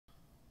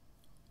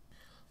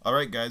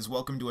Alright guys,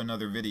 welcome to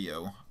another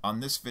video.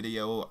 On this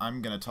video,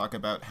 I'm going to talk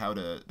about how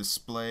to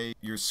display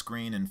your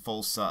screen in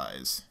full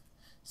size.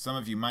 Some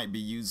of you might be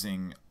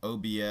using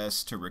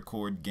OBS to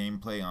record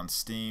gameplay on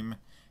Steam,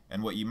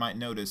 and what you might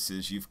notice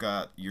is you've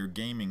got your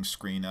gaming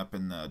screen up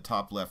in the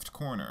top left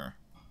corner,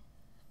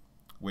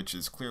 which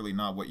is clearly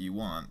not what you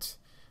want.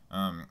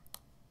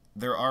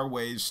 There are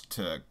ways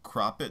to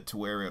crop it to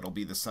where it'll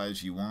be the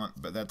size you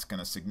want, but that's going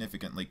to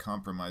significantly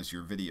compromise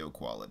your video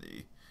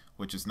quality,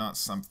 which is not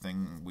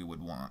something we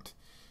would want.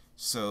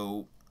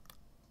 So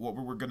what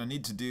we're going to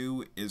need to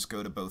do is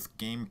go to both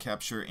game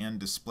capture and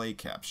display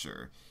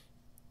capture.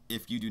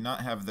 If you do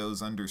not have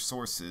those under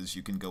sources,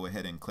 you can go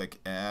ahead and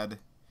click add,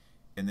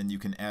 and then you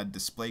can add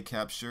display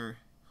capture,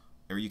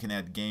 or you can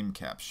add game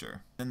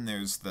capture. Then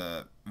there's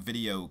the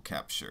video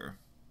capture.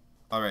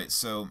 Alright,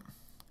 so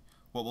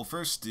what we'll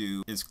first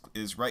do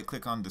is right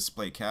click on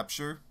display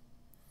capture,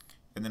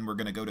 and then we're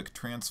going to go to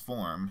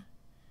transform.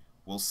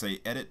 We'll say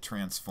edit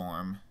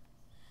transform,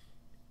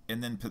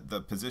 and then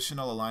the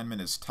positional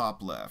alignment is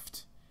top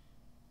left.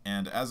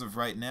 And as of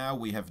right now,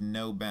 we have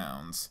no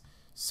bounds.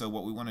 So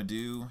what we want to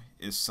do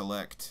is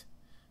select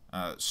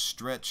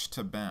stretch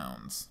to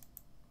bounds.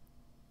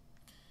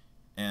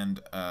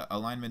 And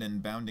alignment in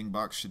bounding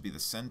box should be the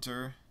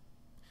center.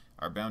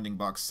 Our bounding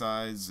box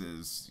size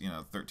is,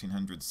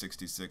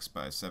 1366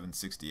 by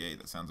 768.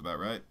 That sounds about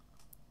right.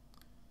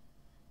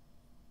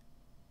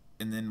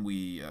 And then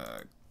we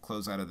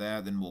close out of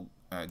that. Then we'll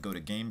go to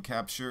game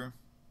capture.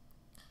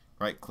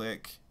 Right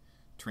click,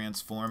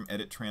 transform,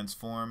 edit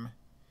transform.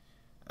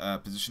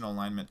 Positional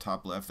alignment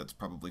top left, that's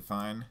probably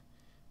fine.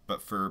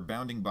 But for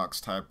bounding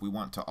box type, we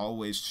want to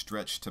always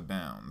stretch to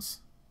bounds.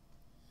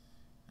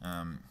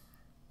 And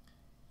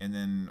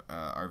then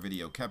our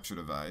video capture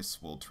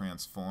device will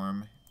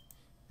transform,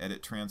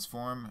 edit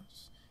transform,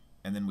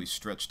 and then we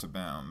stretch to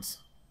bounds.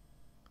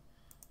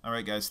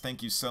 Alright guys,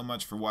 thank you so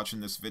much for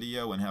watching this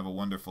video and have a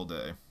wonderful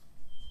day.